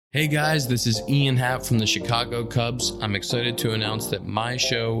Hey guys, this is Ian Happ from the Chicago Cubs. I'm excited to announce that my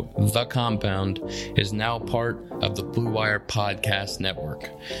show, The Compound, is now part of the Blue Wire Podcast Network.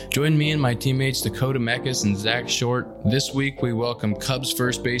 Join me and my teammates Dakota Mekas and Zach Short. This week we welcome Cubs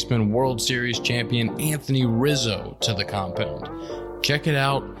first baseman, World Series champion Anthony Rizzo to The Compound. Check it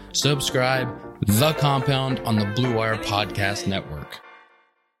out, subscribe, The Compound on the Blue Wire Podcast Network.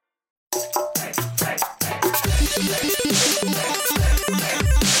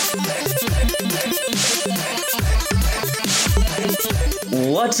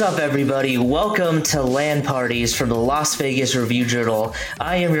 What's up, everybody? Welcome to LAN Parties from the Las Vegas Review-Journal.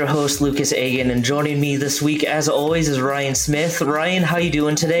 I am your host, Lucas Agan, and joining me this week, as always, is Ryan Smith. Ryan, how you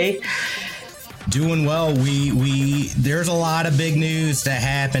doing today? Doing well. There's a lot of big news that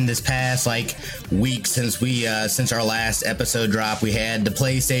happened this past week since our last episode drop. We had the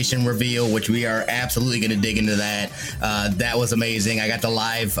PlayStation reveal, which we are absolutely going to dig into that. That was amazing. I got the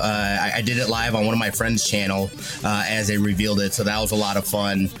live. I did it live on one of my friends' channel as they revealed it, so that was a lot of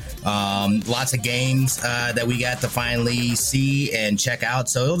fun. Lots of games that we got to finally see and check out.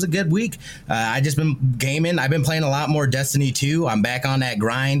 So it was a good week. I just been gaming. I've been playing a lot more Destiny 2. I'm back on that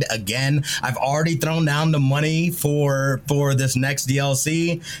grind again. I've already thrown down the money for this next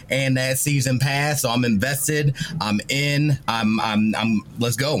DLC and that season pass, so I'm invested. I'm in. I'm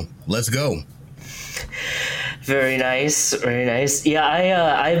let's go. Very nice, very nice.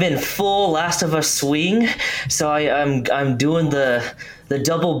 Yeah, I've been full Last of Us swing, so I'm doing the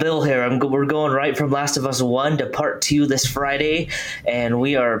double bill here. We're going right from Last of Us 1 to Part 2 this Friday, and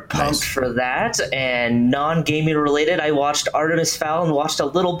we are pumped for that. And non-gaming related, I watched Artemis Fowl and watched a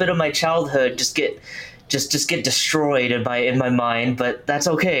little bit of my childhood just get destroyed in my mind, but that's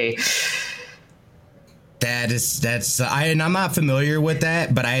okay. I'm not familiar with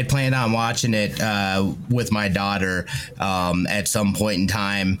that, but I had planned on watching it with my daughter at some point in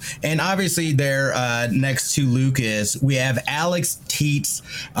time. And obviously there next to Lucas, we have Alex Teets,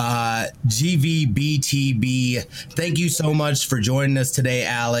 GVBTB. Thank you so much for joining us today,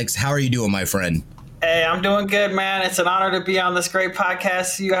 Alex. How are you doing, my friend? Hey, I'm doing good, man. It's an honor to be on this great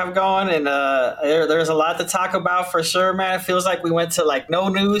podcast you have going, and there's a lot to talk about for sure, man. It feels like we went to no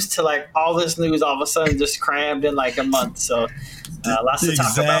news to all this news all of a sudden just crammed in a month. So lots to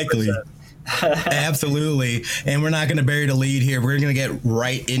talk about for sure. Absolutely. And we're not going to bury the lead here. We're going to get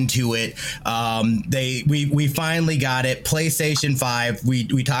right into it. We finally got it. PlayStation 5.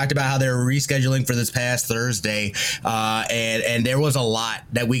 We talked about how they were rescheduling for this past Thursday. And there was a lot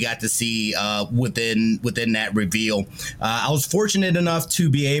that we got to see within that reveal. I was fortunate enough to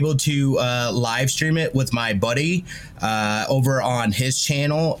be able to live stream it with my buddy over on his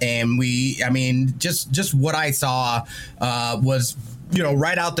channel. And just what I saw was,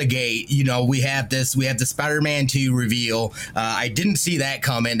 right out the gate, we have the Spider-Man 2 reveal. I didn't see that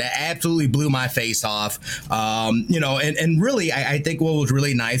coming. That absolutely blew my face off. And really, I think what was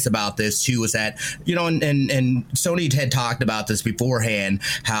really nice about this too was that, and Sony had talked about this beforehand,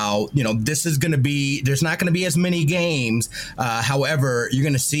 how, this is going to be, there's not going to be as many games. However, you're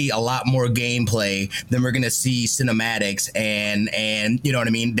going to see a lot more gameplay than we're going to see cinematics. And you know what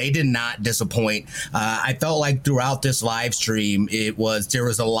I mean? They did not disappoint. I felt like throughout this live stream, there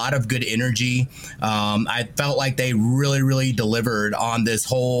was a lot of good energy. I felt like they really, really delivered on this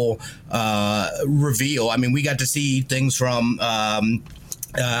whole reveal. I mean, we got to see things from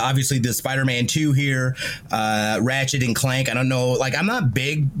obviously the Spider-Man 2 here, Ratchet and Clank. I don't know, I'm not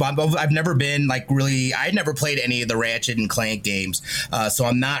big, I've never been I never played any of the Ratchet and Clank games, so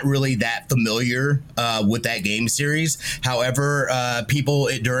I'm not really that familiar with that game series. However, people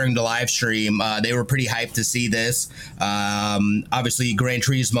during the live stream, they were pretty hyped to see this. Obviously Gran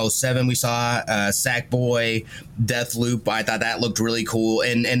Turismo 7 we saw, Sackboy, Deathloop. I thought that looked really cool,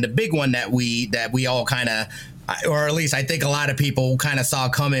 and the big one that we all kind of, or at least I think a lot of people kind of saw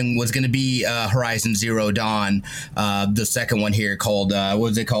coming, was going to be Horizon Zero Dawn, the second one here called, what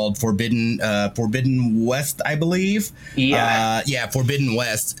was it called? Forbidden West, I believe. Yeah. Forbidden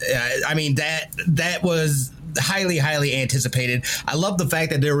West. That was highly, highly anticipated. I love the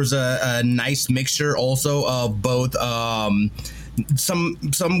fact that there was a nice mixture also of both some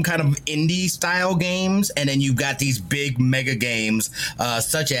kind of indie style games, and then you've got these big mega games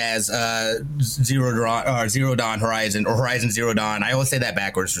such as Zero Dawn Horizon, or Horizon Zero Dawn. I always say that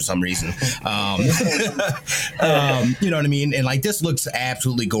backwards for some reason. You know what I mean? And this looks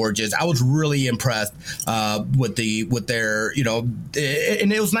absolutely gorgeous. I was really impressed with their,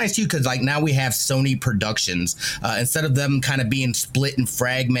 and it was nice too, because now we have Sony Productions instead of them kind of being split and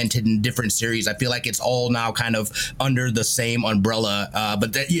fragmented in different series. I feel like it's all now kind of under the same umbrella.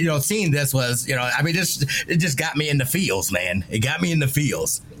 But seeing this was, it just got me in the feels, man. It got me in the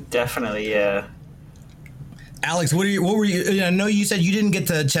feels. Definitely, yeah. Alex, what were you? I know you said you didn't get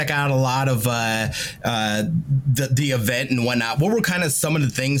to check out a lot of the event and whatnot. What were kind of some of the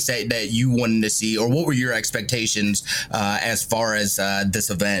things that you wanted to see, or what were your expectations as far as this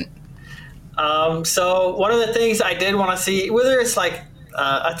event? So one of the things I did want to see, whether it's like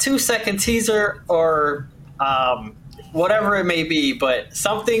a 2-second teaser or whatever it may be, but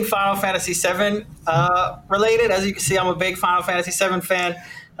something Final Fantasy VII related. As you can see, I'm a big Final Fantasy VII fan.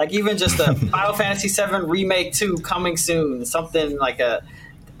 Like even just a Final Fantasy VII Remake 2 coming soon, something like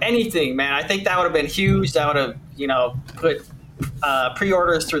anything, man. I think that would have been huge. That would have, put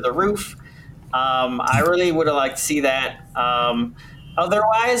pre-orders through the roof. I really would have liked to see that.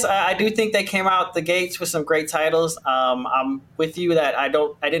 Otherwise, I do think they came out the gates with some great titles. I'm with you that I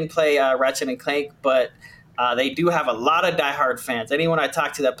didn't play Ratchet and Clank, but they do have a lot of diehard fans. Anyone I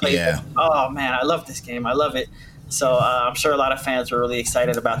talk to that plays it, oh man, I love this game. I love it. So I'm sure a lot of fans were really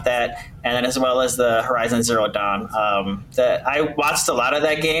excited about that. And then as well as the Horizon Zero Dawn. I watched a lot of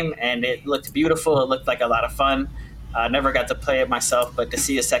that game, and it looked beautiful. It looked like a lot of fun. I never got to play it myself, but to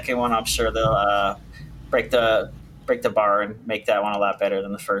see a second one, I'm sure they'll break the bar and make that one a lot better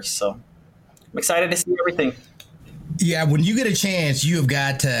than the first. So I'm excited to see everything. Yeah, when you get a chance, you've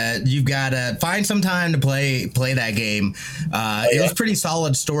got to find some time to play that game. It was pretty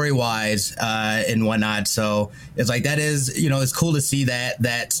solid story wise and whatnot. So it's like that is it's cool to see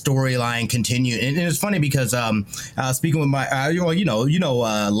that storyline continue. And it's funny because I was speaking with my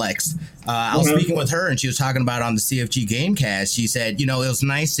Lex. I was speaking with her, and she was talking about on the CFG Gamecast. She said, it was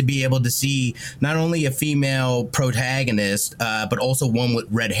nice to be able to see not only a female protagonist, but also one with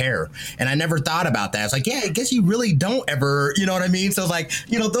red hair. And I never thought about that. It's like, yeah, I guess you really don't ever, you know what I mean? So it's like,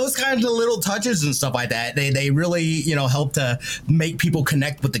 those kinds of little touches and stuff like that, they really, help to make people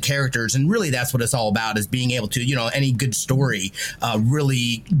connect with the characters. And really, that's what it's all about, is being able to, any good story,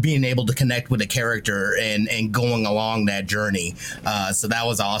 really being able to connect with a character and going along that journey. So that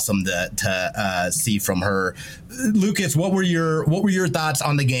was awesome to see from her. Lucas, what were your thoughts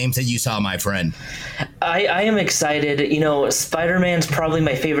on the games that you saw, my friend? I am excited. Spider-Man's probably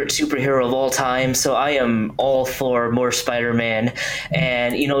my favorite superhero of all time, so I am all for more Spider-Man.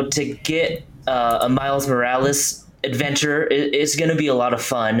 And to get a Miles Morales adventure, it's going to be a lot of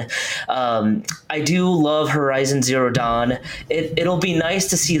fun. I do love Horizon Zero Dawn. It'll be nice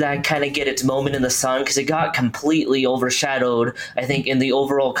to see that kind of get its moment in the sun, because it got completely overshadowed, I think, in the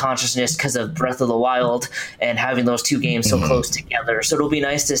overall consciousness because of Breath of the Wild and having those two games so close together. So it'll be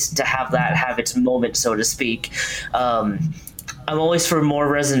nice to have that have its moment, so to speak. I'm always for more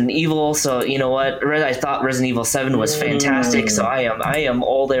Resident Evil, so you know what? I thought Resident Evil 7 was fantastic, so I am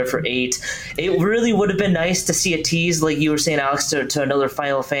all there for 8. It really would have been nice to see a tease, like you were saying, Alex, to another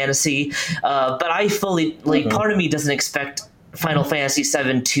Final Fantasy, but I fully, part of me doesn't expect Final Fantasy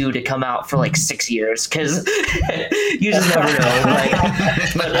 7 2 to come out for like 6 years, because you just never know.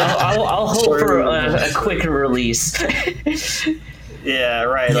 But I'll hope for a quicker release. Yeah,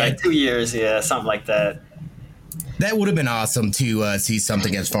 right, like 2 years, something like that. That would have been awesome to see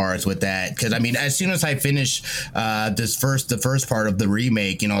something as far as with that, because I mean, as soon as I finish the first part of the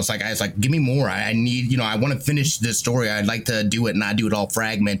remake, I was like, give me more. I need, I want to finish this story. I'd like to do it, and not do it all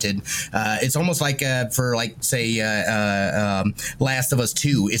fragmented. It's almost like for say Last of Us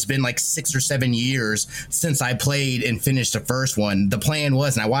 2. It's been like 6 or 7 years since I played and finished the first one. The plan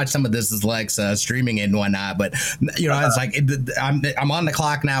was, and I watched some of this as Lex streaming it and whatnot, but it's like I'm on the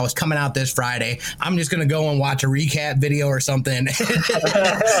clock now. It's coming out this Friday. I'm just gonna go and watch a recap video or something and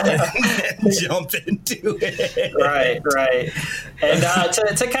jump into it. Right. And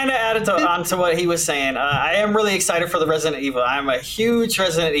to kind of add on to what he was saying, I am really excited for the Resident Evil. I'm a huge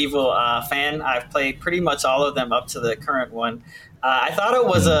Resident Evil fan. I've played pretty much all of them up to the current one. I thought it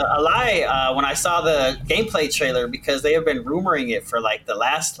was a lie when I saw the gameplay trailer, because they have been rumoring it for like the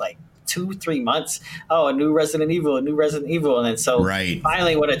last 2-3 months. Oh, a new Resident Evil. And then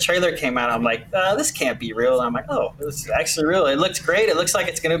finally when a trailer came out, I'm like, this can't be real. And I'm like, oh, this is actually real. It looks great. It looks like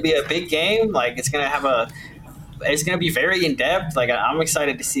it's going to be a big game. Like it's going to be very in depth. Like I'm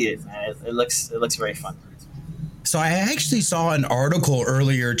excited to see it, man. It looks very fun. So I actually saw an article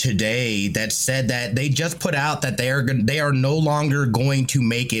earlier today that said that they just put out that they are no longer going to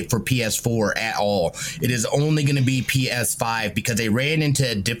make it for PS4 at all. It is only going to be PS5, because they ran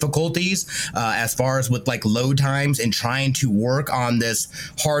into difficulties as far as with load times and trying to work on this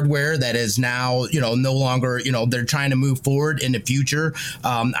hardware that is now no longer they're trying to move forward in the future.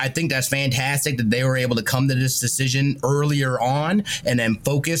 I think that's fantastic that they were able to come to this decision earlier on and then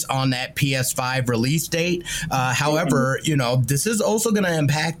focus on that PS5 release date. However, this is also going to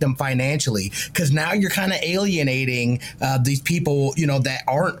impact them financially, because now you're kind of alienating these people, that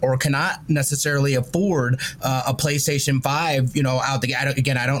aren't or cannot necessarily afford a PlayStation 5, out the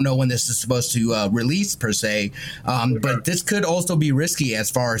gate. I don't know when this is supposed to release per se, but this could also be risky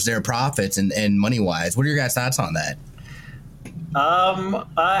as far as their profits and money wise. What are your guys' thoughts on that?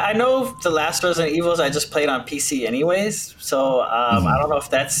 I know the last Resident Evils I just played on PC anyways, so I don't know if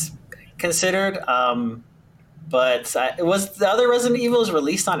that's considered. But was the other Resident Evils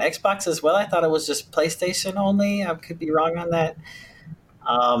released on Xbox as well? I thought it was just PlayStation only. I could be wrong on that.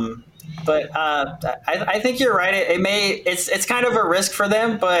 But I think you're right. It's kind of a risk for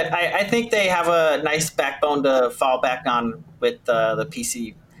them, but I think they have a nice backbone to fall back on with the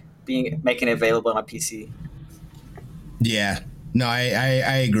PC making it available on a PC. Yeah. No,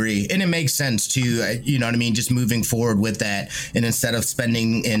 I agree. And it makes sense too, you know what I mean? Just moving forward with that. And instead of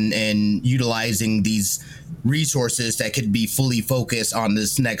spending and utilizing these resources that could be fully focused on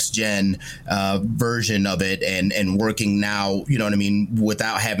this next gen version of it and working now, you know what I mean,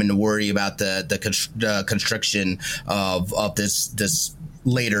 without having to worry about the construction of this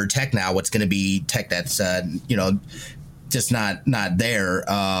later tech now, what's going to be tech that's, just not there.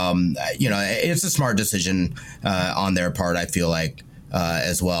 It's a smart decision on their part, I feel like,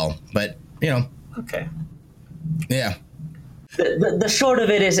 as well. But okay, yeah. The short of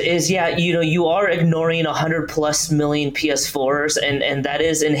it is you are ignoring 100+ million PS4s, and that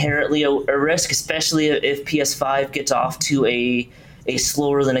is inherently a risk, especially if PS5 gets off to a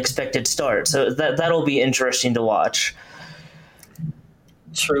slower than expected start. So that'll be interesting to watch.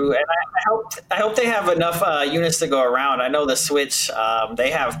 True, and I hope they have enough units to go around. I know the Switch, they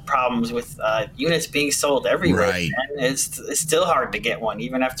have problems with units being sold everywhere, right. And it's still hard to get one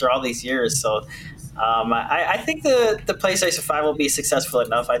even after all these years. So I think the PlayStation 5 will be successful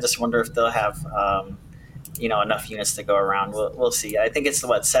enough. I just wonder if they'll have enough units to go around. We'll see. I think it's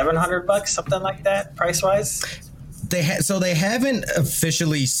 $700, something like that, price wise. They haven't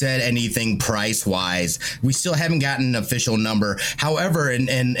officially said anything price wise. We still haven't gotten an official number. However,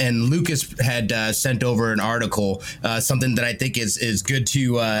 and Lucas had sent over an article. Something that I think is good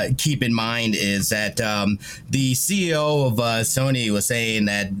to keep in mind is that the CEO of Sony was saying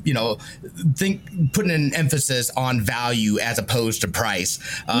that putting an emphasis on value as opposed to price,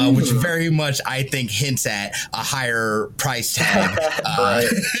 which very much I think hints at a higher price tag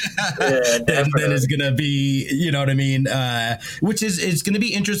than is going to be. You know what I mean? Which is going to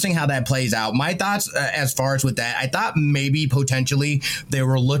be interesting how that plays out. My thoughts as far as with that, I thought maybe potentially they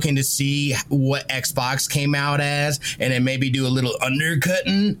were looking to see what Xbox came out as and then maybe do a little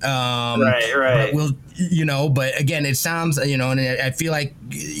undercutting. Right. But again, it sounds, and I feel like,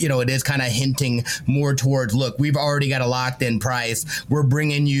 it is kind of hinting more towards, look, we've already got a locked in price. We're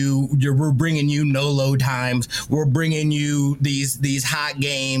bringing you no load times. We're bringing you these hot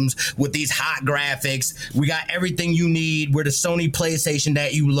games with these hot graphics. We got everything you need. We're the Sony PlayStation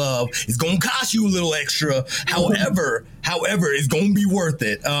that you love. It's going to cost you a little extra. However, it's going to be worth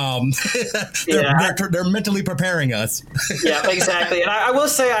it. They're mentally preparing us. Yeah, exactly. And I will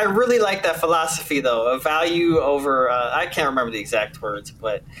say I really like that philosophy, though, of value over, I can't remember the exact words,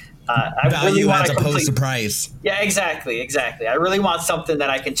 but I value really want as opposed to price. Yeah, exactly. I really want something that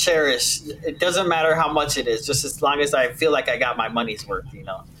I can cherish. It doesn't matter how much it is, just as long as I feel like I got my money's worth,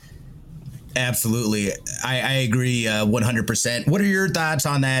 Absolutely. I agree 100%. What are your thoughts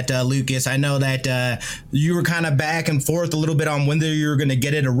on that, Lucas? I know that you were kind of back and forth a little bit on whether you were going to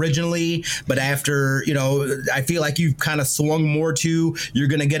get it originally, but after, I feel like you've kind of swung more to you're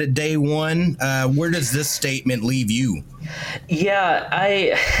going to get it day one. Where does this statement leave you? Yeah,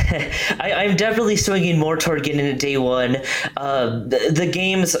 I'm definitely swinging more toward getting it day one. The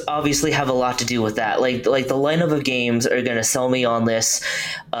games obviously have a lot to do with that. Like the lineup of games are going to sell me on this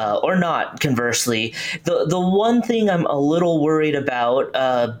or not. Conversely, the one thing I'm a little worried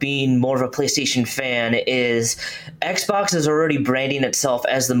about being more of a PlayStation fan is Xbox is already branding itself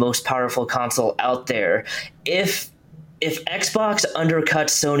as the most powerful console out there. If Xbox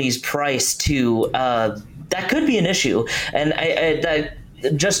undercuts Sony's price too, that could be an issue, and that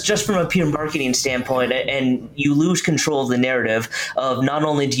just from a pure marketing standpoint, and you lose control of the narrative of not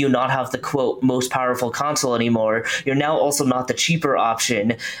only do you not have the quote most powerful console anymore, you're now also not the cheaper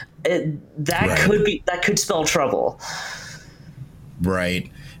option. That could spell trouble. Right.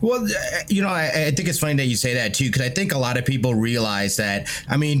 Well, I think it's funny that you say that too, because I think a lot of people realize that.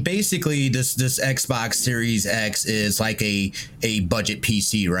 I mean, basically, this Xbox Series X is like a budget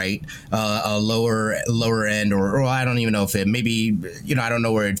PC, right? A lower end, or I don't even know if it maybe I don't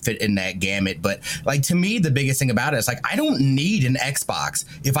know where it fit in that gamut. But like to me, the biggest thing about it is like I don't need an Xbox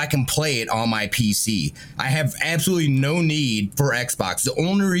if I can play it on my PC. I have absolutely no need for Xbox. The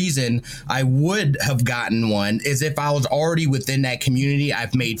only reason I would have gotten one is if I was already within that community.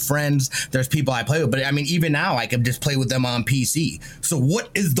 I've made friends. There's people I play with, but I mean, even now I could just play with them on PC. So what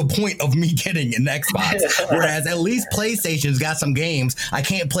is the point of me getting an Xbox? Whereas at least PlayStation's got some games I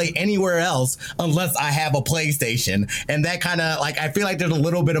can't play anywhere else unless I have a PlayStation. And that kind of like, I feel like there's a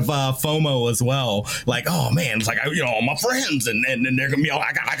little bit of FOMO as well. Like, oh man, it's like, my friends and they're gonna be,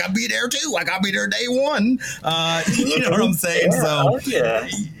 I gotta be there too. I gotta be there day one. You know what I'm saying?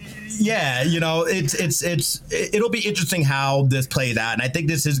 Yeah, it'll be interesting how this plays out, and I think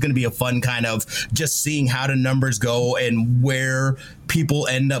this is going to be a fun kind of just seeing how the numbers go and where people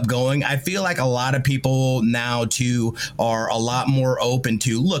end up going. I feel like a lot of people now too are a lot more open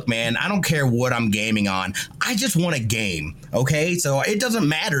to, look, man, I don't care what I'm gaming on. I just want a game. Okay. So it doesn't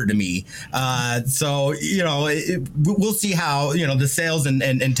matter to me. We'll see how, the sales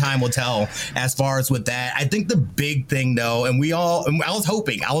and time will tell as far as with that. I think the big thing though, and I was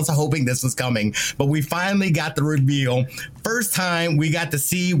hoping this was coming, but we finally got the reveal. First time we got to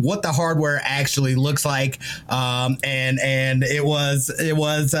see what the hardware actually looks like. And it was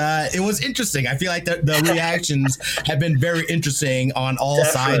interesting. I feel like the reactions have been very interesting on all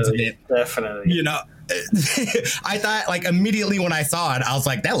sides of it. Definitely. I thought, like, immediately when I saw it, I was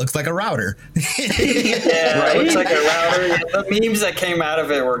like, that looks like a router. It looks like a router. The memes that came out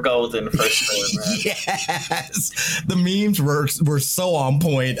of it were golden for sure, man. Yes. The memes were so on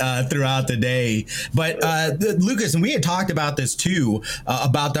point throughout the day. But Lucas, and we had talked about this too,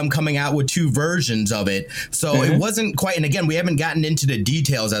 about them coming out with two versions of it. So it wasn't quite, and again, we haven't gotten into the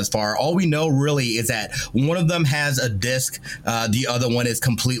details as far. All we know really is that one of them has a disc, the other one is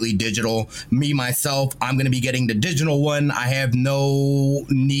completely digital. Me, myself, I'm going to be getting the digital one. I have no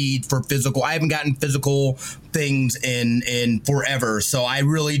need for physical. I haven't gotten physical things in forever. So I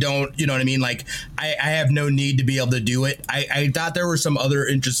really don't, you know what I mean? Like I have no need to be able to do it. I thought there were some other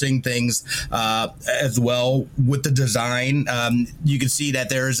interesting things as well with the design. You can see that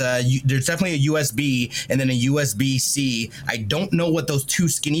there's definitely a USB and then a USB-C. I don't know what those two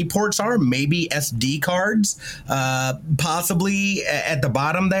skinny ports are. Maybe SD cards, possibly at the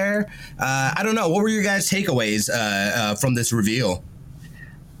bottom there. I don't know. What were your guys' takeaways from this reveal?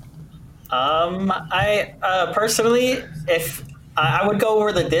 I personally, if I would go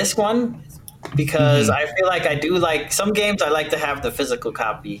over the disc one, because I feel like I do like some games. I like to have the physical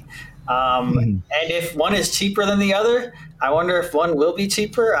copy. And if one is cheaper than the other, I wonder if one will be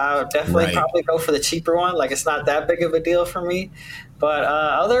cheaper. I would definitely probably go for the cheaper one. Like, it's not that big of a deal for me. But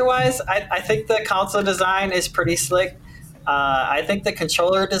otherwise, I think the console design is pretty slick. I think the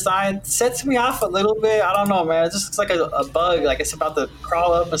controller design sets me off a little bit. I don't know, man. It just looks like a bug. Like it's about to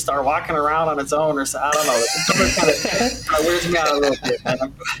crawl up and start walking around on its own or so. I don't know. The controller kind of weirds me out a little bit,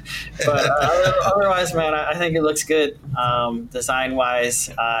 man. But otherwise, man, I think it looks good design-wise.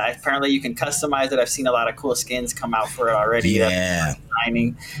 Apparently, you can customize it. I've seen a lot of cool skins come out for it already. Yeah.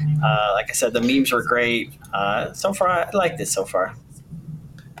 Designing. Like I said, the memes were great. So far, I liked it so far.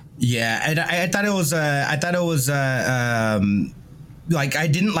 Yeah, and I thought it was like, I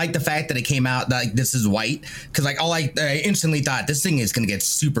didn't like the fact that it came out like this is white, because like I instantly thought this thing is going to get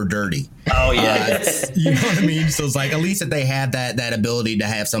super dirty. Oh yeah, you know what I mean? So it's like, at least if they have that ability to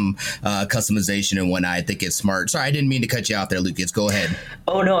have some customization and whatnot, I think it's smart. Sorry, I didn't mean to cut you off there, Lucas. Go ahead.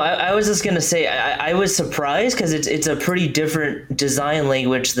 Oh no, I was just gonna say I was surprised because it's a pretty different design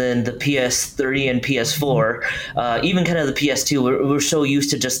language than the PS3 and PS4, even kind of the PS2. We're so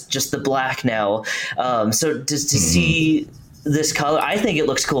used to just the black now. So just to see this color, I think it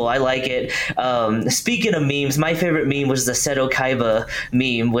looks cool. I like it. Speaking of memes, my favorite meme was the Seto Kaiba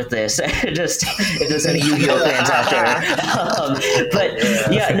meme with this. If there's any Yu-Gi-Oh fans out there.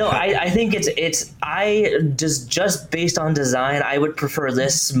 But yeah, no, I think it's just based on design, I would prefer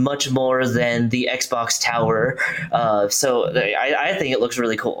this much more than the Xbox Tower. So I think it looks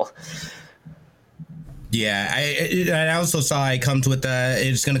really cool. Yeah, I also saw it comes with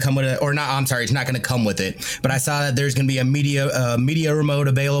it's going to come with it, or not. I'm sorry, it's not going to come with it. But I saw that there's going to be a media remote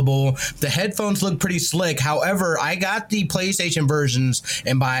available. The headphones look pretty slick. However, I got the PlayStation versions,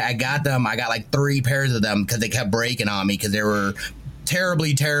 and I got like 3 pairs of them because they kept breaking on me because they were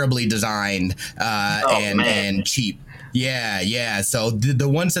terribly designed and cheap. Yeah. So the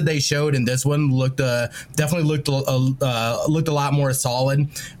ones that they showed in this one looked definitely looked a lot more solid.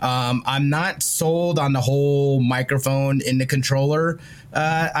 I'm not sold on the whole microphone in the controller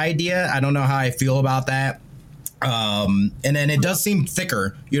idea. I don't know how I feel about that. And then it does seem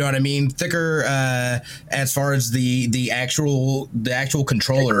thicker, you know what I mean? Thicker as far as the actual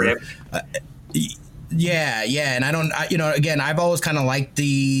controller. Yeah, and again, I've always kind of liked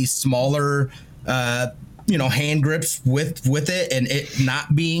the smaller hand grips with it and it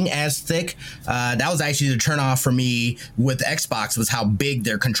not being as thick. That was actually the turn off for me with Xbox, was how big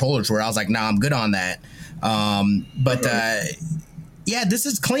their controllers were. I was like, nah, I'm good on that. Yeah, this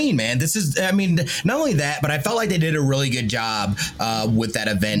is clean, man. Not only that, but I felt like they did a really good job with that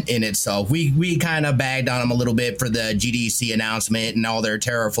event in itself. We kind of bagged on them a little bit for the GDC announcement and all their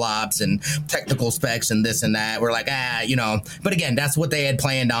teraflops and technical specs and this and that. We're like, but again, that's what they had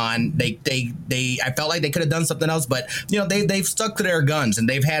planned on. I felt like they could have done something else, but they've stuck to their guns and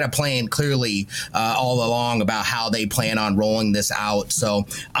they've had a plan clearly all along about how they plan on rolling this out. So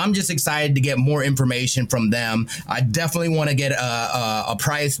I'm just excited to get more information from them. I definitely want to get a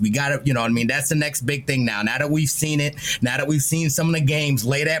price. We got to, that's the next big thing now. Now that we've seen it, now that we've seen some of the games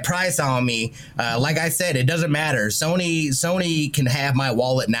lay that price on me, like I said, it doesn't matter. Sony can have my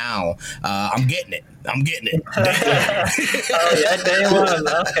wallet now. I'm getting it. Oh yeah, day one.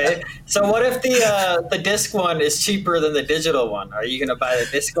 Okay. So what if the disc one is cheaper than the digital one? Are you gonna buy the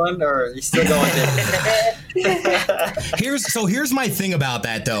disc one, or are you still going digital? Here's my thing about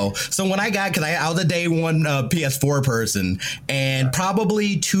that though. So when I was a day one PS4 person, and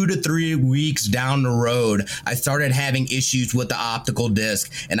probably 2 to 3 weeks down the road, I started having issues with the optical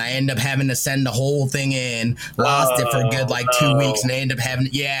disc, and I ended up having to send the whole thing in, lost it for a good 2 weeks, and I ended up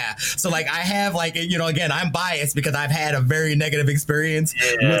having So I have again, I'm biased because I've had a very negative experience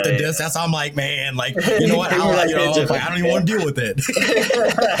with the disc. That's why I'm like, man, what? I don't even want to deal with it.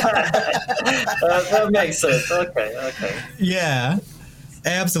 That makes sense. Okay. Yeah.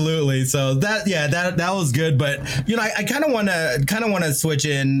 Absolutely. So that was good, but I kind of want to switch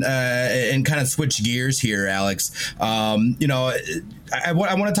in and kind of switch gears here, Alex. I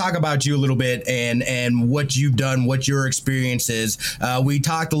want to talk about you a little bit and what you've done, what your experience is. We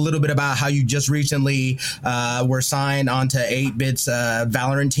talked a little bit about how you just recently were signed onto 8-Bit's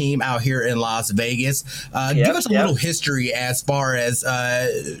Valorant team out here in Las Vegas. Give us a little history as far as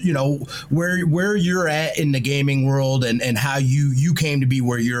where you're at in the gaming world and how you came to be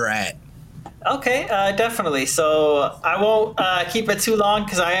where you're at. Okay, definitely. So I won't keep it too long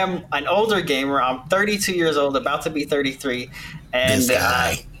because I am an older gamer. I'm 32 years old, about to be 33. And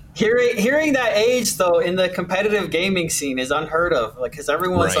hearing that age, though, in the competitive gaming scene is unheard of, because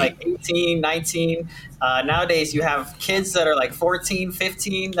everyone's 18, 19. Nowadays, you have kids that are 14,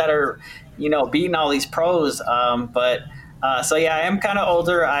 15 that are, beating all these pros. So I am kind of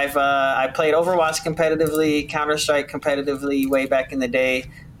older. I played Overwatch competitively, Counter-Strike competitively way back in the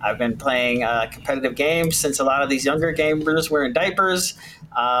day. I've been playing competitive games since a lot of these younger gamers were in diapers.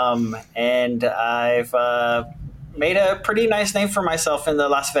 And I've made a pretty nice name for myself in the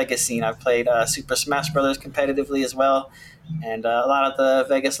Las Vegas scene. I've played Super Smash Brothers competitively as well. And a lot of the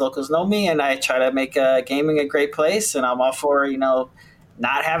Vegas locals know me, and I try to make gaming a great place. And I'm all for,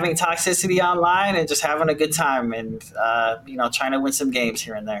 not having toxicity online and just having a good time and, trying to win some games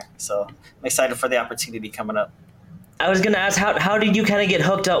here and there. So I'm excited for the opportunity coming up. I was going to ask, how did you kind of get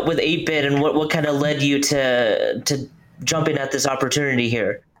hooked up with 8-Bit, and what kind of led you to jumping at this opportunity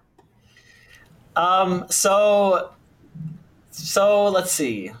here? So let's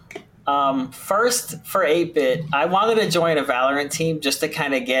see. First, for 8-Bit, I wanted to join a Valorant team just to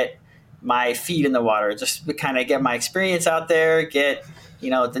kind of get my feet in the water, just to kind of get my experience out there, get,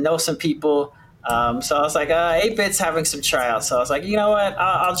 to know some people. So I was like, 8-Bit's having some tryouts. So I was like, you know what,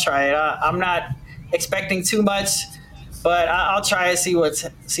 I'll try it. I'm not expecting too much, but I'll try and see what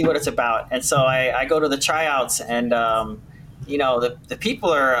it's about. And so I go to the tryouts, and the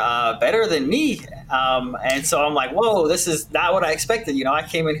people are better than me. And so I'm like, whoa, this is not what I expected. I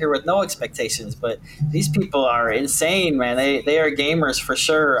came in here with no expectations, but these people are insane, man. They are gamers for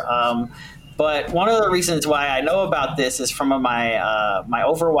sure. But one of the reasons why I know about this is from my my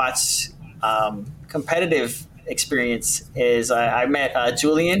Overwatch competitive experience is I met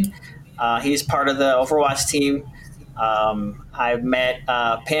Julian. He's part of the Overwatch team. I've met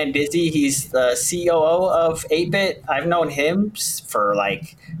Pan Dizzy. He's the COO of 8-Bit. I've known him for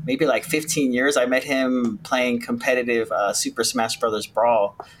maybe 15 years. I met him playing competitive Super Smash Brothers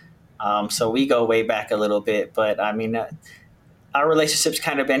Brawl. So we go way back a little bit. But I mean, our relationship's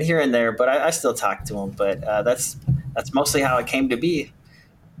kind of been here and there. But I still talk to him. But that's mostly how it came to be.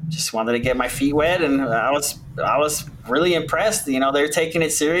 Just wanted to get my feet wet, and I was I was really impressed. You know, they're taking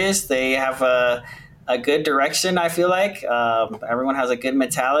it serious. They have a good direction. I feel like everyone has a good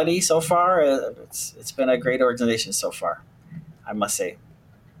mentality so far. It's been a great organization so far, I must say.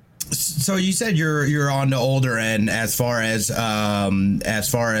 So you said you're on the older end as far as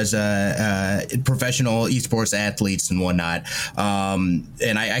professional esports athletes and whatnot,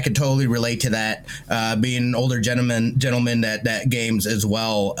 and I could totally relate to that. Being an older gentleman that games as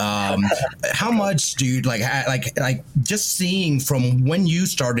well. How much, dude? Like just seeing from when you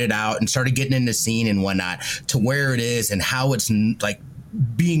started out and started getting in the scene and whatnot to where it is and how it's like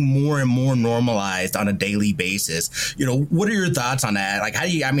being more and more normalized on a daily basis. You know, what are your thoughts on that? Like, how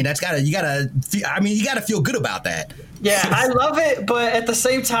do you, I mean, you gotta feel good about that. Yeah, I love it, but at the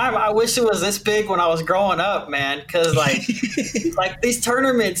same time, I wish it was this big when I was growing up, man. Because like these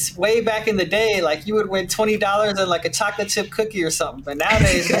tournaments way back in the day, like you would win $20 and like a chocolate chip cookie or something. But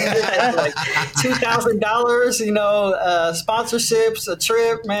nowadays, man, like $2,000, you know, sponsorships, a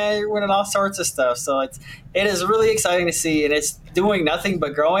trip, man, you're winning all sorts of stuff. So it is really exciting to see, and it's doing nothing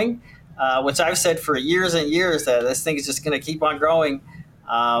but growing, which I've said for years and years that this thing is just going to keep on growing.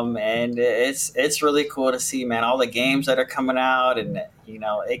 And it's really cool to see, man, all the games that are coming out, and you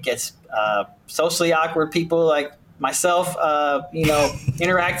know, it gets socially awkward people like myself, you know,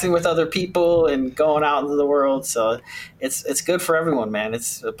 interacting with other people and going out into the world. So it's good for everyone, man.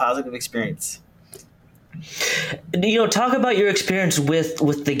 It's a positive experience. You know, talk about your experience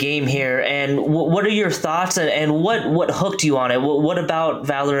with the game here, and what are your thoughts, and what hooked you on it? What about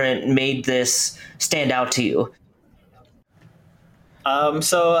Valorant made this stand out to you?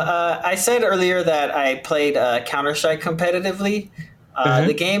 So I said earlier that I played Counter-Strike competitively.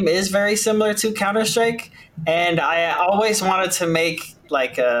 The game is very similar to Counter-Strike, and I always wanted to make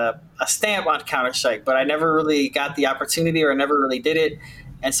like a stamp on Counter-Strike, but I never really got the opportunity, or I never really did it.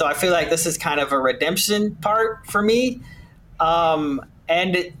 And so I feel like this is kind of a redemption part for me. And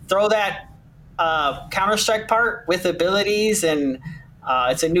throw that Counter-Strike part with abilities, and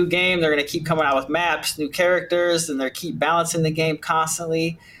it's a new game. They're going to keep coming out with maps, new characters, and they keep balancing the game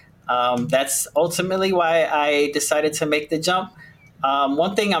constantly. That's ultimately why I decided to make the jump.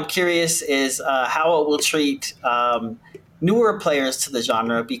 One thing I'm curious is how it will treat newer players to the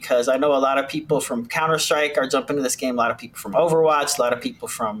genre, because I know a lot of people from Counter-Strike are jumping into this game, a lot of people from Overwatch, a lot of people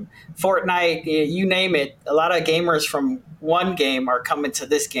from Fortnite, you name it. A lot of gamers from one game are coming to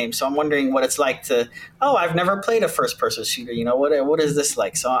this game. So I'm wondering what it's like to, I've never played a first-person shooter. You know, what is this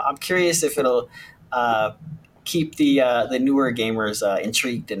like? So I'm curious if it'll keep the newer gamers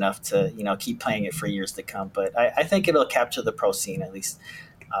intrigued enough to, you know, keep playing it for years to come. But I think it'll capture the pro scene at least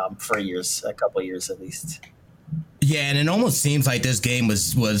for years, a couple of years at least. Yeah, and it almost seems like this game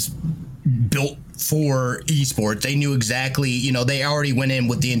was built for esports. They knew exactly, you know, they already went in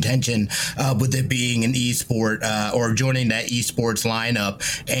with the intention with it being an esport or joining that esports lineup.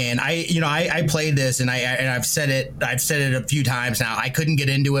 And I played this, and I've said it a few times now. I couldn't get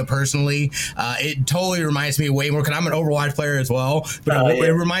into it personally. It totally reminds me way more, because I'm an Overwatch player as well, but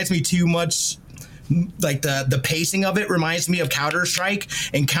it reminds me too much. Like the pacing of it reminds me of Counter-Strike,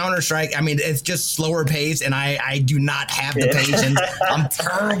 and Counter-Strike, I mean, it's just slower pace, and I do not have the patience. I'm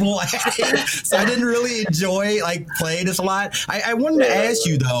terrible at it, so I didn't really enjoy like playing this a lot. I wanted to ask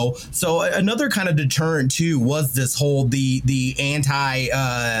you though, so another kind of deterrent too was this whole the anti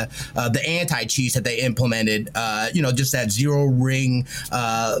cheats that they implemented. You know, just that zero ring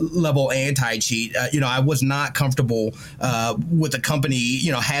level anti cheat. You know, I was not comfortable with the company,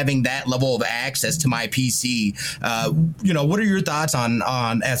 you know, having that level of access to my PC. You know, what are your thoughts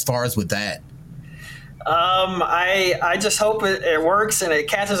on as far as with that? I just hope it works and it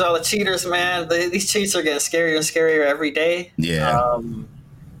catches all the cheaters, man. These cheats are getting scarier and scarier every day. Yeah.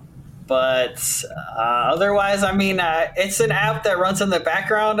 But otherwise, I mean, it's an app that runs in the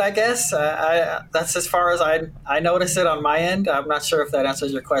background, I guess. That's as far as I notice it on my end. I'm not sure if that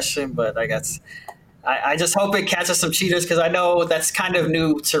answers your question, but I guess I just hope it catches some cheaters, because I know that's kind of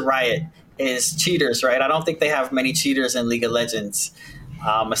new to Riot, is cheaters, right? I don't think they have many cheaters in League of Legends,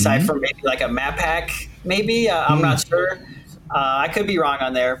 aside from maybe like a map hack, maybe. I'm not sure. I could be wrong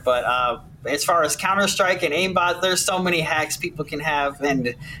on there, but as far as Counter-Strike and aimbot, there's so many hacks people can have,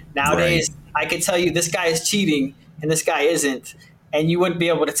 and nowadays I could tell you this guy is cheating and this guy isn't, and you wouldn't be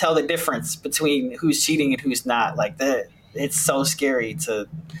able to tell the difference between who's cheating and who's not. Like it's so scary to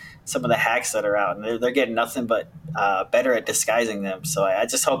some of the hacks that are out, and they're getting nothing but better at disguising them. So I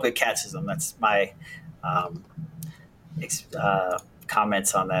just hope it catches them. That's my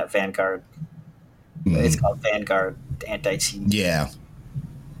comments on that Vanguard. It's called Vanguard anti-cheat. Yeah,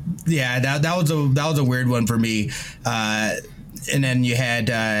 that was a weird one for me. and then you had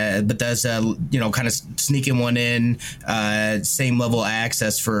Bethesda, kind of sneaking one in, same level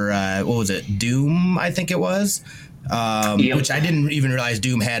access for what was it, Doom, I think it was. Which I didn't even realize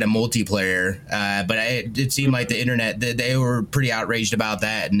Doom had a multiplayer, but it seemed like the internet, they were pretty outraged about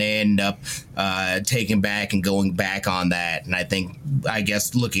that, and they ended up taking back and going back on that, and I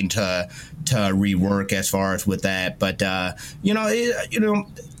guess looking to rework as far as with that. But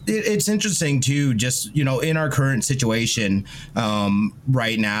it's interesting too, just in our current situation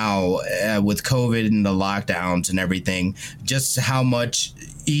right now with COVID and the lockdowns and everything, just how much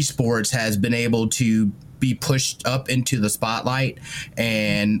esports has been able to be pushed up into the spotlight.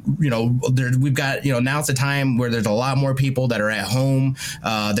 And we've got now's the time where there's a lot more people that are at home,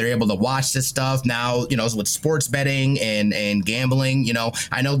 they're able to watch this stuff now, with sports betting and gambling.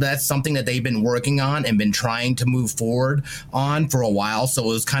 I know that's something that they've been working on and been trying to move forward on for a while, so it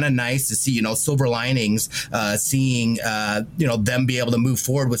was kind of nice to see silver linings, seeing them be able to move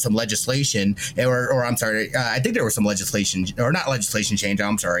forward with some legislation, or I'm sorry, I think there was some legislation, or not legislation change,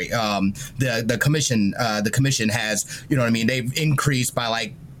 I'm sorry, the commission has, they've increased by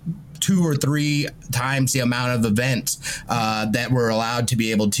like 2 or 3 times the amount of events that were allowed to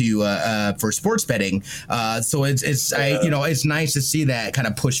be able to for sports betting. So it's nice to see that kind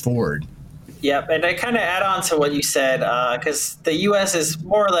of push forward. Yep, and I kind of add on to what you said, because the U.S. is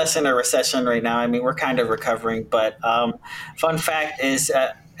more or less in a recession right now. I mean, we're kind of recovering, but fun fact is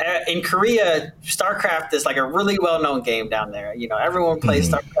in Korea, StarCraft is like a really well-known game down there. Everyone plays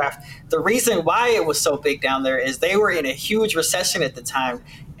StarCraft. The reason why it was so big down there is they were in a huge recession at the time.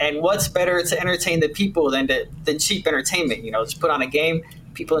 And what's better to entertain the people than cheap entertainment? Just put on a game,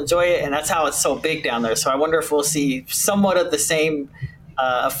 people enjoy it, and that's how it's so big down there. So I wonder if we'll see somewhat of the same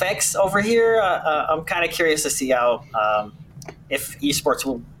effects over here. I'm kind of curious to see how if esports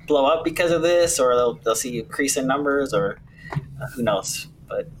will blow up because of this, or they'll see increase in numbers, or who knows.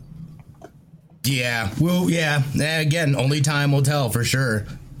 But again, only time will tell for sure.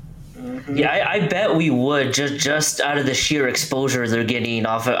 Yeah, I bet we would, just out of the sheer exposure they're getting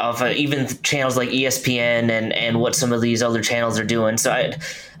off of even channels like ESPN and what some of these other channels are doing. So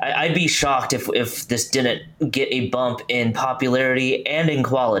I'd be shocked if this didn't get a bump in popularity and in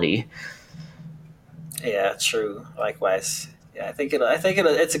quality. Yeah, true. Likewise. Yeah, I think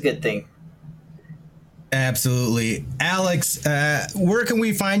it's a good thing. Absolutely. Alex, where can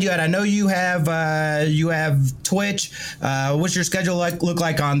we find you at? I know you have Twitch. What's your schedule look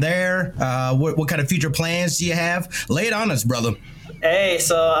like on there? What kind of future plans do you have? Lay it on us, brother. Hey,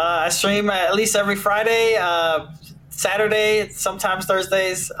 so I stream at least every Friday, Saturday, sometimes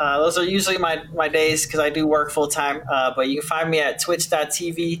Thursdays. Those are usually my days because I do work full time. But you can find me at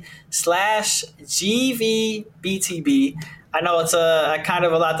twitch.tv/GVBTB. I know it's kind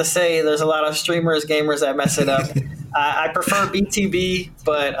of a lot to say. There's a lot of streamers, gamers that mess it up. I prefer BTB,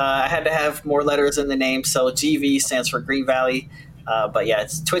 but I had to have more letters in the name. So GV stands for Green Valley. But yeah,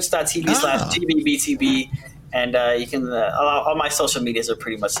 it's twitch.tv/GVBTB. And you can, all my social medias are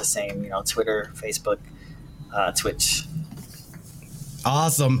pretty much the same, Twitter, Facebook, Twitch.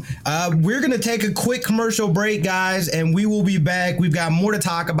 Awesome. We're going to take a quick commercial break, guys, and we will be back. We've got more to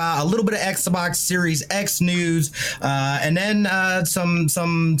talk about, a little bit of Xbox Series X news, and then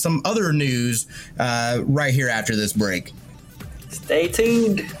some other news right here after this break. Stay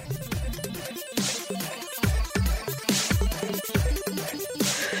tuned.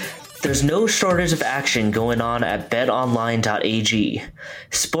 There's no shortage of action going on at betonline.ag.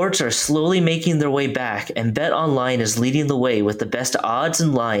 Sports are slowly making their way back, and BetOnline is leading the way with the best odds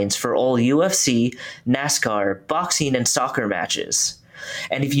and lines for all UFC, NASCAR, boxing, and soccer matches.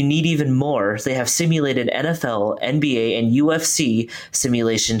 And if you need even more, they have simulated NFL, NBA, and UFC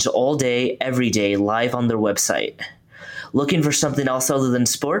simulations all day, every day, live on their website. Looking for something else other than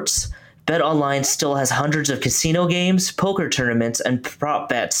sports? BetOnline still has hundreds of casino games, poker tournaments, and prop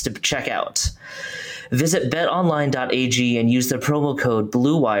bets to check out. Visit betonline.ag and use the promo code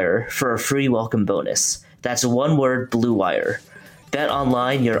BLUEWIRE for a free welcome bonus. That's one word, BLUEWIRE.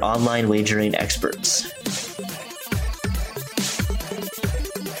 BetOnline, your online wagering experts.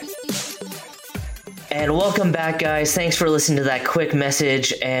 And welcome back, guys. Thanks for listening to that quick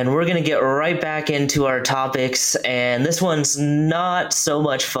message. And we're going to get right back into our topics. And this one's not so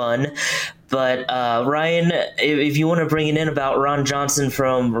much fun. But Ryan, if you want to bring it in about Ron Johnson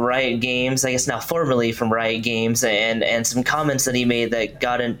from Riot Games, I guess now formerly from Riot Games, and some comments that he made that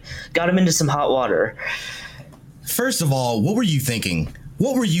got him into some hot water. First of all, what were you thinking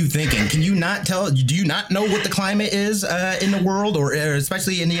what were you thinking? Can you not tell? Do you not know what the climate is in the world, or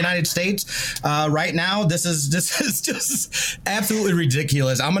especially in the United States right now? This is just absolutely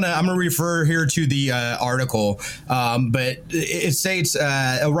ridiculous. I'm gonna refer here to the article, but it states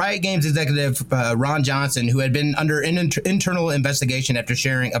Riot Games executive Ron Johnson, who had been under an internal investigation after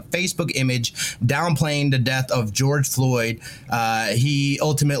sharing a Facebook image downplaying the death of George Floyd, he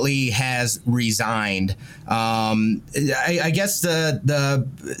ultimately has resigned. I guess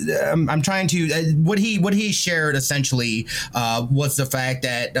I'm trying to what he shared essentially was the fact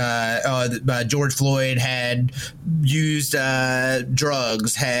that George Floyd had used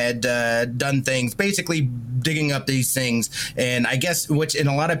drugs, had done things, basically digging up these things, and I guess and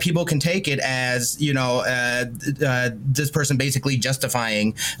a lot of people can take it as, you know, this person basically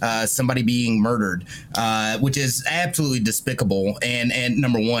justifying somebody being murdered, which is absolutely despicable. And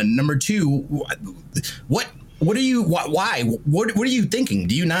number one, number two, what are you? Why? What are you thinking?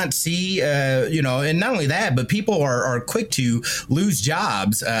 Do you not see? You know, and not only that, but people are quick to lose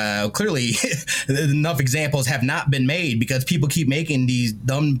jobs. Clearly, enough examples have not been made because people keep making these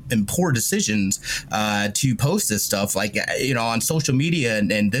dumb and poor decisions to post this stuff, like, you know, on social media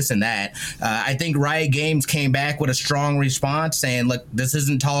and this and that. I think Riot Games came back with a strong response, saying, "Look, this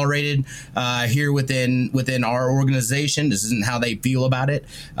isn't tolerated here within our organization. This isn't how they feel about it."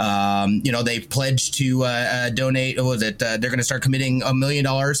 You know, they've pledged to donate. What was it? They're going to start committing $1 million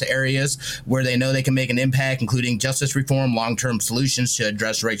to areas where they know they can make an impact, including justice reform, long-term solutions to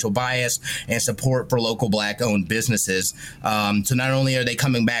address racial bias, and support for local Black-owned businesses. So not only are they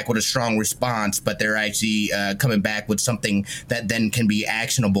coming back with a strong response, but they're actually coming back with something that then can be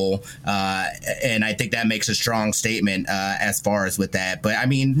actionable. And I think that makes a strong statement as far as with that. But I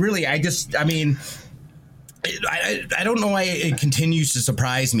mean, really, I don't know why it continues to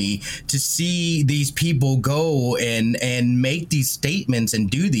surprise me to see these people go and make these statements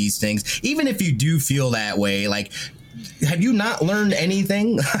and do these things, even if you do feel that way. Like, have you not learned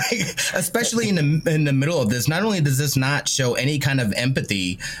anything? Especially in the middle of this, not only does this not show any kind of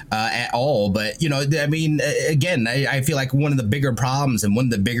empathy at all, but, you know, I mean, again, I feel like one of the bigger problems and one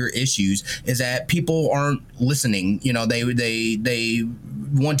of the bigger issues is that people aren't listening. You know, they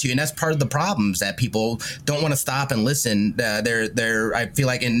want to, and that's part of the problems, that people don't want to stop and listen. I feel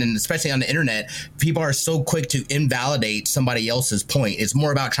like, and especially on the internet, people are so quick to invalidate somebody else's point. It's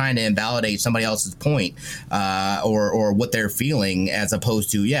more about trying to invalidate somebody else's point or what they're feeling, as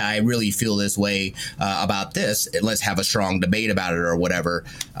opposed to, yeah, I really feel this way about this. Let's have a strong debate about it or whatever.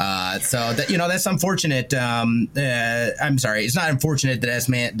 So that, you know, that's unfortunate. I'm sorry, it's not unfortunate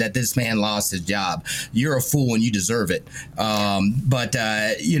that this man lost his job. You're a fool and you deserve it. But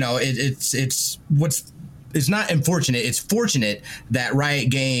you know, it's not unfortunate. It's fortunate that Riot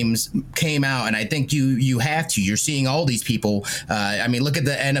Games came out, and I think you have to. You're seeing all these people. I mean, look at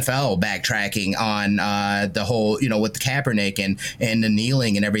the NFL backtracking on the whole, you know, with Kaepernick and the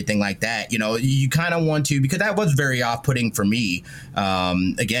kneeling and everything like that. You know, you kind of want to, because that was very off-putting for me.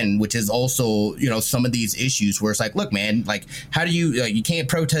 Again, which is also, you know, some of these issues where it's like, look, man, like, how do you can't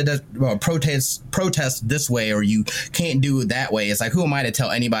protest this way, or you can't do it that way. It's like, who am I to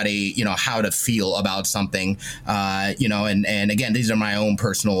tell anybody, you know, how to feel about something? You know, and again, these are my own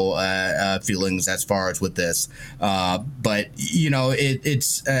personal feelings as far as with this. But, you know,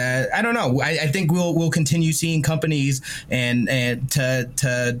 it's I don't know. I think we'll continue seeing companies and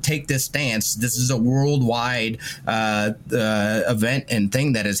to take this stance. This is a worldwide event and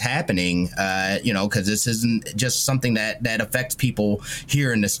thing that is happening, you know, because this isn't just something that affects people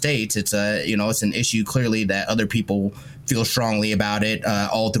here in the States. It's it's an issue clearly that other people feel strongly about it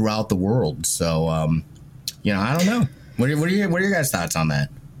all throughout the world. So, you know, I don't know. What are your guys' thoughts on that?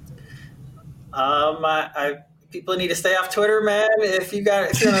 People need to stay off Twitter, man. If you're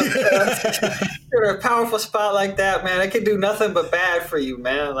in a powerful spot like that, man, it can do nothing but bad for you,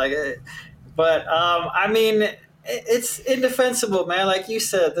 man. I mean, it's indefensible, man. Like you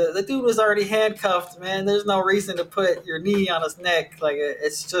said, the dude was already handcuffed, man. There's no reason to put your knee on his neck. Like,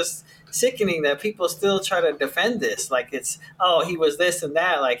 it's just sickening that people still try to defend this. Like, it's, oh, he was this and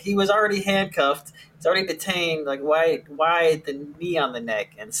that. Like, he was already handcuffed. He's already detained. Like, why the knee on the neck?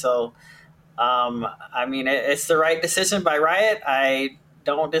 And so, I mean, it's the right decision by Riot. I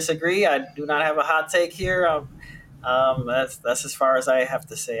don't disagree. I do not have a hot take here. That's as far as I have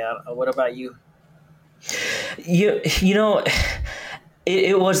to say. What about you? You know,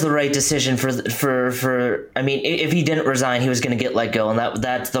 it was the right decision for I mean, if he didn't resign, he was going to get let go, and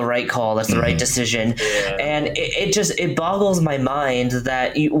that's the right call. That's the right decision. Yeah. And it boggles my mind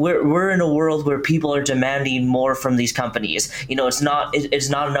that we're in a world where people are demanding more from these companies. You know, it's not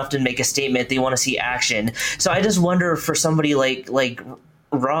enough to make a statement. They want to see action. So I just wonder, for somebody like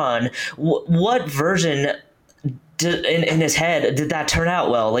Ron, what version in his head did that turn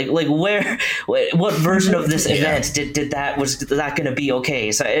out well? Like what version of this event was that going to be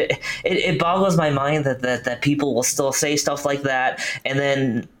okay? So it boggles my mind that people will still say stuff like that and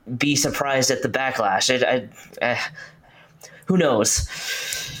then be surprised at the backlash. Who knows?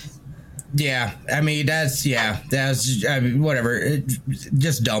 Yeah, I mean whatever.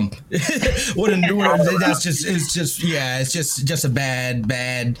 Just dumb. That's just a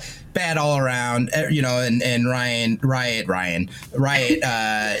bad all around. And Riot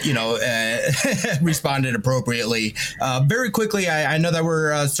responded appropriately. Very quickly, I know that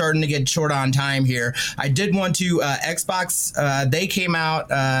we're starting to get short on time here. I did want to Xbox. They came out.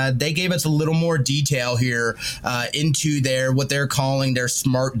 They gave us a little more detail here into what they're calling their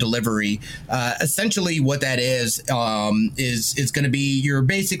smart delivery. Essentially, what that is going to be you're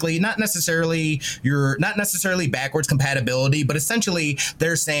basically not necessarily backwards compatibility, but essentially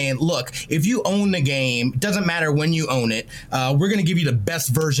they're saying, look, if you own the game, doesn't matter when you own it, we're going to give you the best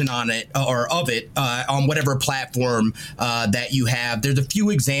version on it or of it on whatever platform that you have. There's a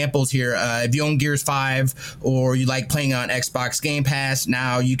few examples here. If you own Gears 5 or you like playing on Xbox Game Pass,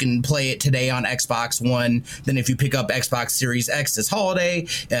 now you can play it today on Xbox One. Then if you pick up Xbox Series X this holiday,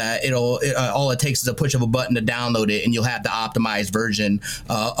 all it takes is a push of a button to download it, and you'll have the optimized version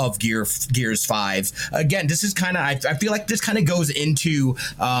of Gears 5. Again, this is kind of, I feel like this kind of goes into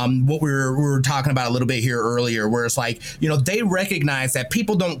what we were talking about a little bit here earlier, where it's like, they recognize that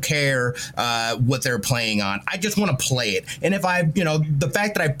people don't care what they're playing on. I just want to play it. And if the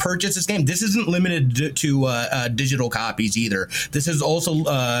fact that I purchased this game, this isn't limited to digital copies either. This is also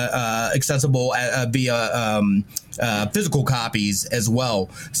accessible via physical copies as well.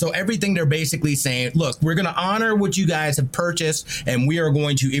 So everything they're basically saying, look, we're going to honor what you guys have purchased, and we are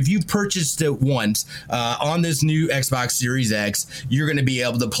going to, if you purchased it once on this new Xbox Series X, you're going to be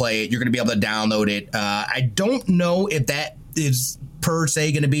able to play it. You're going to be able to download it. I don't know if that is per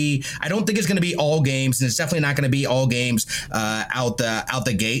se going to be, I don't think it's going to be all games, and it's definitely not going to be all games out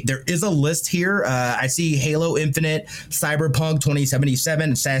the gate. There is a list here. I see Halo Infinite, Cyberpunk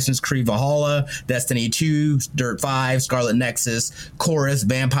 2077, Assassin's Creed Valhalla, Destiny 2, Dirt 5, Scarlet Nexus, Chorus,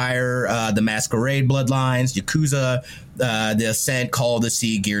 Vampire, The Masquerade Bloodlines, Yakuza, The Ascent, Call of the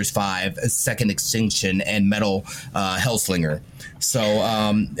Sea, Gears 5, Second Extinction, and Metal Hellslinger. So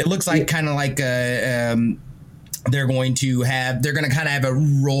it looks like kind of like they're going to kind of have a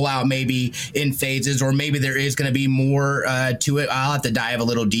rollout maybe in phases, or maybe there is going to be more to it. I'll have to dive a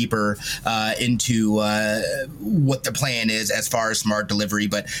little deeper into what the plan is as far as smart delivery.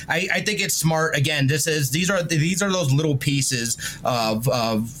 But I think it's smart. Again, these are those little pieces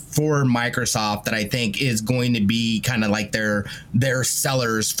for Microsoft that I think is going to be kind of like their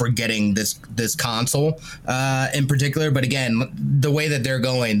sellers for getting this console in particular. But again, the way that they're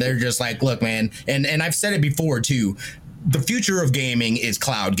going, they're just like, look, man, and I've said it before too. The future of gaming is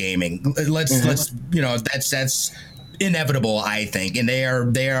cloud gaming. Let's that's inevitable, I think, and they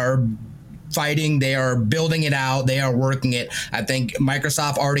are fighting, they are building it out, they are working it. I think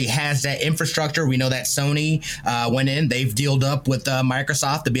Microsoft already has that infrastructure. We know that Sony went in, they've dealed up with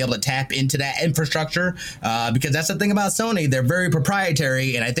Microsoft to be able to tap into that infrastructure because that's the thing about Sony, they're very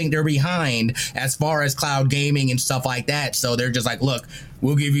proprietary, and I think they're behind as far as cloud gaming and stuff like that. So they're just like, look,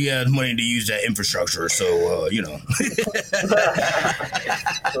 we'll give you money to use that infrastructure. So,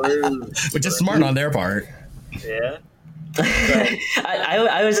 which is smart on their part. Yeah.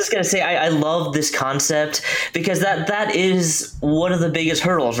 I was just gonna say I love this concept because that is one of the biggest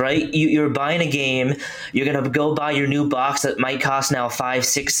hurdles, right? You're buying a game, you're gonna go buy your new box that might cost now $500,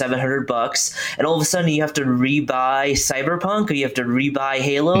 $600, $700, and all of a sudden you have to rebuy Cyberpunk or you have to rebuy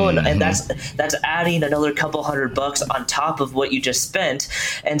Halo, and that's adding another couple $100 on top of what you just spent.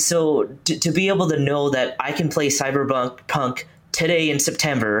 And so to be able to know that I can play Cyberpunk today in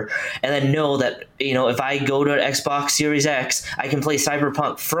September, and then know that, if I go to Xbox Series X, I can play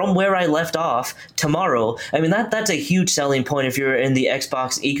Cyberpunk from where I left off tomorrow. I mean, that's a huge selling point if you're in the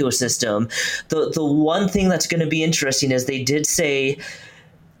Xbox ecosystem. The one thing that's going to be interesting is they did say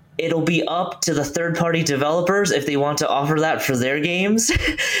it'll be up to the third-party developers if they want to offer that for their games.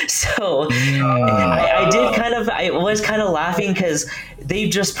 So I was kind of laughing because they've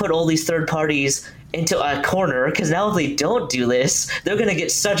just put all these third parties into a corner, because now if they don't do this, they're going to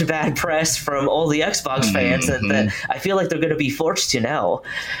get such bad press from all the Xbox fans that I feel like they're going to be forced to now.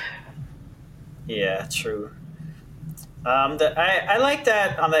 Yeah, true. I like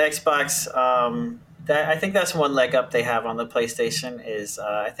that on the Xbox. I think that's one leg up they have on the PlayStation is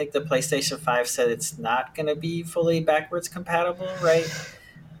I think the PlayStation 5 said it's not going to be fully backwards compatible, right?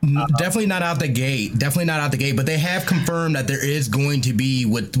 Definitely not out the gate. Definitely not out the gate. But they have confirmed that there is going to be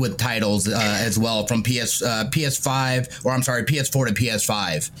with titles as well from PS5 or I'm sorry, PS4 to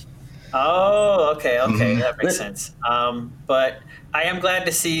PS5. Oh, okay, that makes sense. But I am glad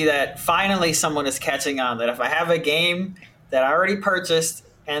to see that finally someone is catching on. That if I have a game that I already purchased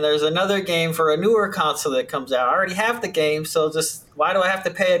and there's another game for a newer console that comes out, I already have the game. So just why do I have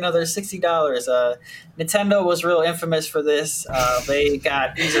to pay another $60? Nintendo was real infamous for this. They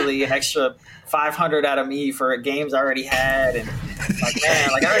got easily an extra $500 out of me for games I already had, and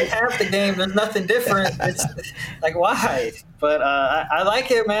I already have the game. There's nothing different. It's like, why? But I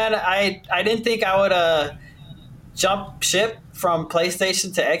like it, man. I didn't think I would jump ship from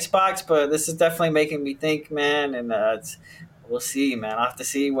PlayStation to Xbox, but this is definitely making me think, man. And we'll see, man. I'll have to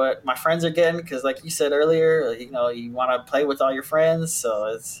see what my friends are getting because, like you said earlier, you want to play with all your friends, so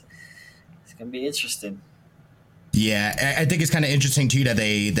it's gonna be interesting. Yeah, I think it's kind of interesting too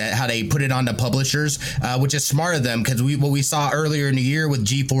that how they put it on the publishers, which is smart of them because what we saw earlier in the year with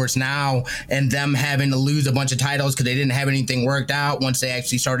GeForce Now and them having to lose a bunch of titles because they didn't have anything worked out once they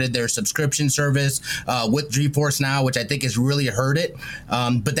actually started their subscription service with GeForce Now, which I think has really hurt it.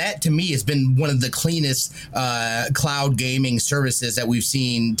 But that to me has been one of the cleanest cloud gaming services that we've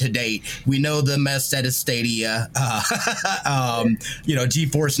seen to date. We know the mess that is Stadia.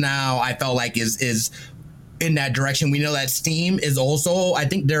 GeForce Now I felt like is in that direction. We know that Steam is also, I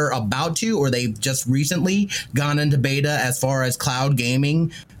think they're about to, or they've just recently gone into beta as far as cloud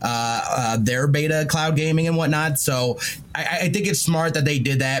gaming, their beta cloud gaming and whatnot. So I think it's smart that they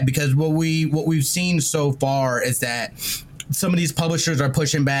did that because what we've seen so far is that some of these publishers are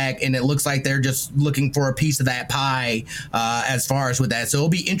pushing back and it looks like they're just looking for a piece of that pie as far as with that. So it'll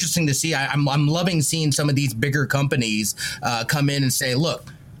be interesting to see. I'm loving seeing some of these bigger companies come in and say,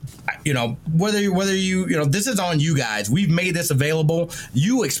 look, whether you this is on you guys. We've made this available.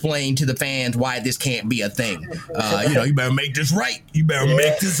 You explain to the fans why this can't be a thing. You better make this right. You better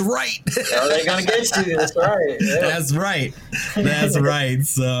make this right. They're gonna get you. That's right. Yeah. That's right. That's right.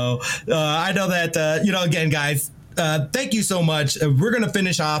 So I know that again, guys. Thank you so much. We're going to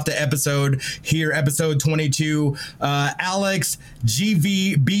finish off the episode here, episode 22. Alex,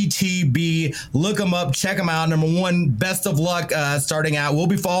 GVBTB, look them up, check them out. Number one, best of luck starting out. We'll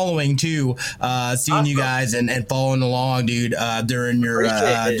be following too, seeing you guys and following along, dude, during your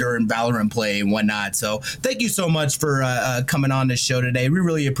during Valorant play and whatnot. So thank you so much for coming on this show today. We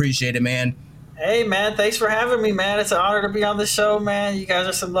really appreciate it, man. Hey, man, thanks for having me, man. It's an honor to be on the show, man. You guys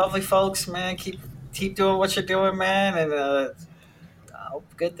are some lovely folks, man. Keep doing what you're doing, man, and I hope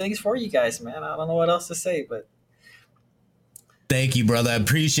good things for you guys, man. I don't know what else to say, but thank you, brother. I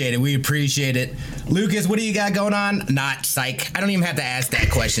appreciate it. We appreciate it. Lucas, what do you got going on? Not psych. I don't even have to ask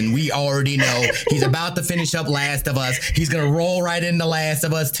that question. We already know he's about to finish up Last of Us. He's going to roll right into Last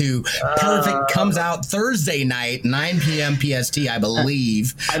of Us 2. Perfect. Comes out Thursday night, 9 p.m. PST, I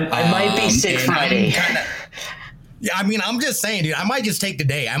believe. I might be sick Friday. Yeah, I mean, I'm just saying, dude, I might just take the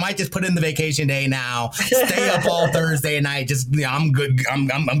day. I might just put in the vacation day now, stay up all Thursday night. Just, I'm good. I'm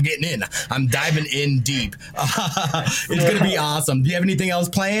getting in. I'm diving in deep. It's going to be awesome. Do you have anything else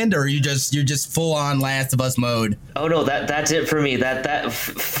planned, or you're just full on Last of Us mode? Oh no, that's it for me. That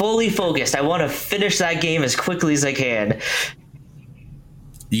fully focused. I want to finish that game as quickly as I can.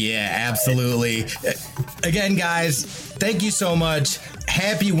 Yeah, absolutely. Again, guys, thank you so much.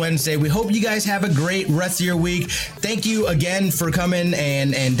 Happy Wednesday. We hope you guys have a great rest of your week. Thank you again for coming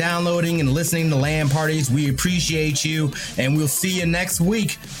and downloading and listening to LAN Parties. We appreciate you, and we'll see you next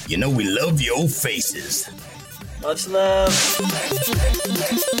week. We love your faces. Much love.